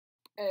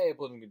Hey,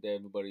 pleasant good day,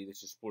 everybody.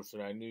 This is Sports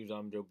Tonight News.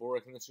 I'm Joe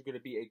Boric, and this is going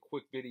to be a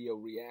quick video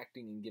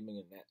reacting and giving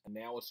an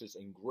analysis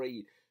and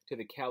grade to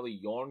the Calle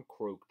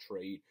Jarkrok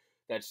trade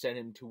that sent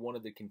him to one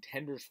of the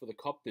contenders for the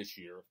Cup this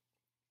year,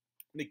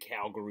 the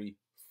Calgary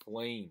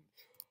Flames.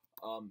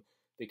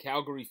 The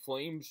Calgary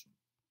Flames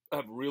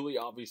have really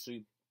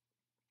obviously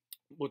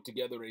put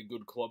together a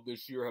good club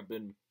this year, have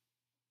been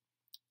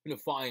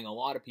defying a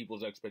lot of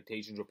people's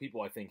expectations, or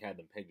people I think had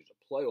them pegged as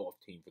a playoff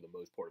team for the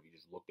most part if you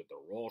just looked at their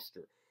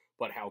roster.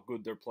 But how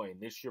good they're playing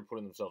this year,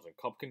 putting themselves in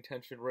cup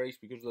contention race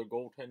because of their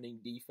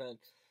goaltending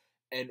defense,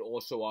 and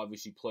also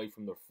obviously play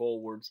from their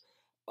forwards,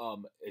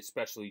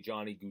 especially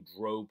Johnny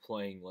Gaudreau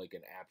playing like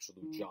an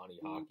absolute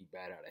Johnny hockey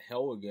bat out of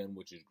hell again,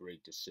 which is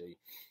great to see.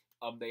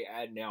 They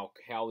add now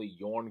Calle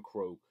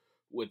Jarkrok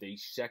with a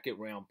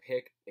second-round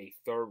pick, a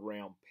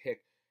third-round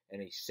pick,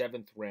 and a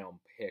seventh-round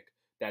pick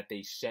that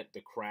they sent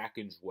the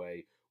Kraken's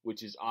way,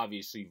 which is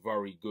obviously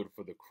very good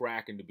for the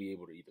Kraken to be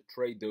able to either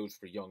trade those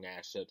for young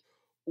assets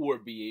or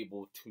be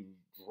able to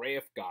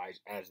draft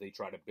guys as they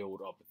try to build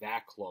up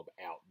that club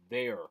out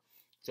there.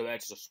 So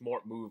that's a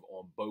smart move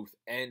on both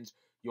ends.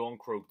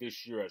 Jarkrok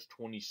this year has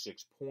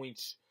 26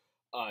 points.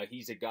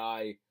 He's a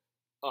guy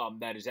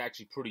that is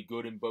actually pretty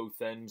good in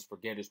both ends.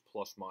 Forget his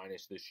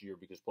plus-minus this year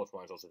because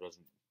plus-minus also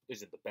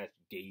isn't the best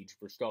gauge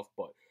for stuff,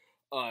 but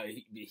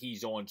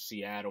he's on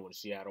Seattle, and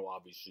Seattle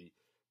obviously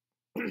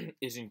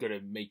isn't going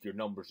to make your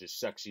numbers as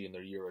sexy in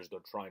their year as they're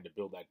trying to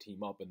build that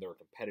team up, and they're a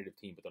competitive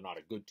team, but they're not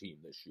a good team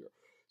this year.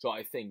 So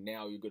I think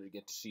now you're going to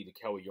get to see the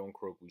Calle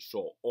Jarkrok we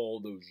saw all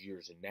those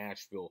years in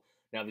Nashville.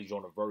 Now that he's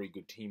on a very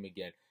good team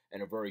again,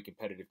 and a very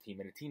competitive team,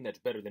 and a team that's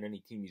better than any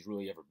team he's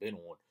really ever been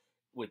on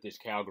with this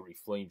Calgary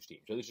Flames team.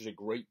 So this is a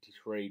great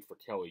trade for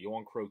Calle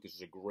Jarkrok. This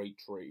is a great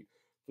trade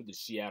for the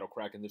Seattle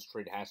Kraken. This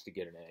trade has to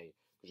get an A,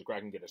 because the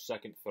Kraken get a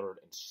second, third,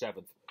 and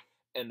seventh,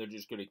 and they're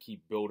just going to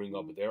keep building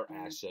up their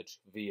assets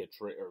via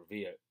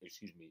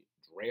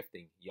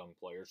drafting young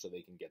players so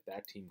they can get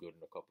that team good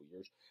in a couple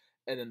years.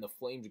 And then the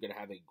Flames are going to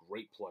have a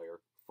great player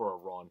for a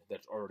run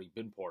that's already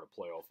been part of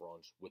playoff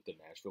runs with the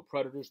Nashville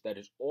Predators. That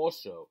is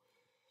also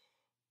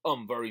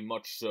very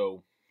much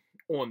so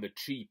on the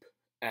cheap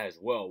as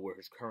well, where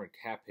his current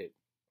cap hit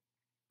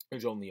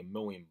is only $1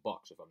 million,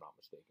 if I'm not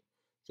mistaken.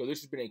 So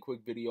this has been a quick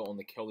video on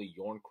the Calle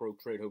Jarkrok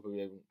trade. Hope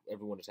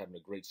everyone is having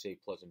a great,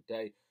 safe, pleasant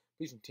day.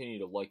 Please continue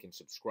to like and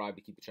subscribe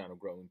to keep the channel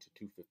growing to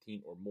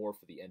 215 or more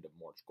for the end of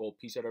March goal.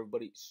 Peace out,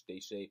 everybody. Stay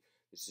safe.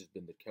 This has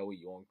been the Calle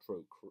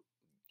Jarkrok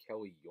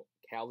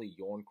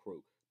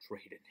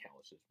trade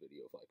analysis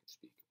video, if I could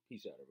speak.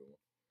 Peace out, everyone.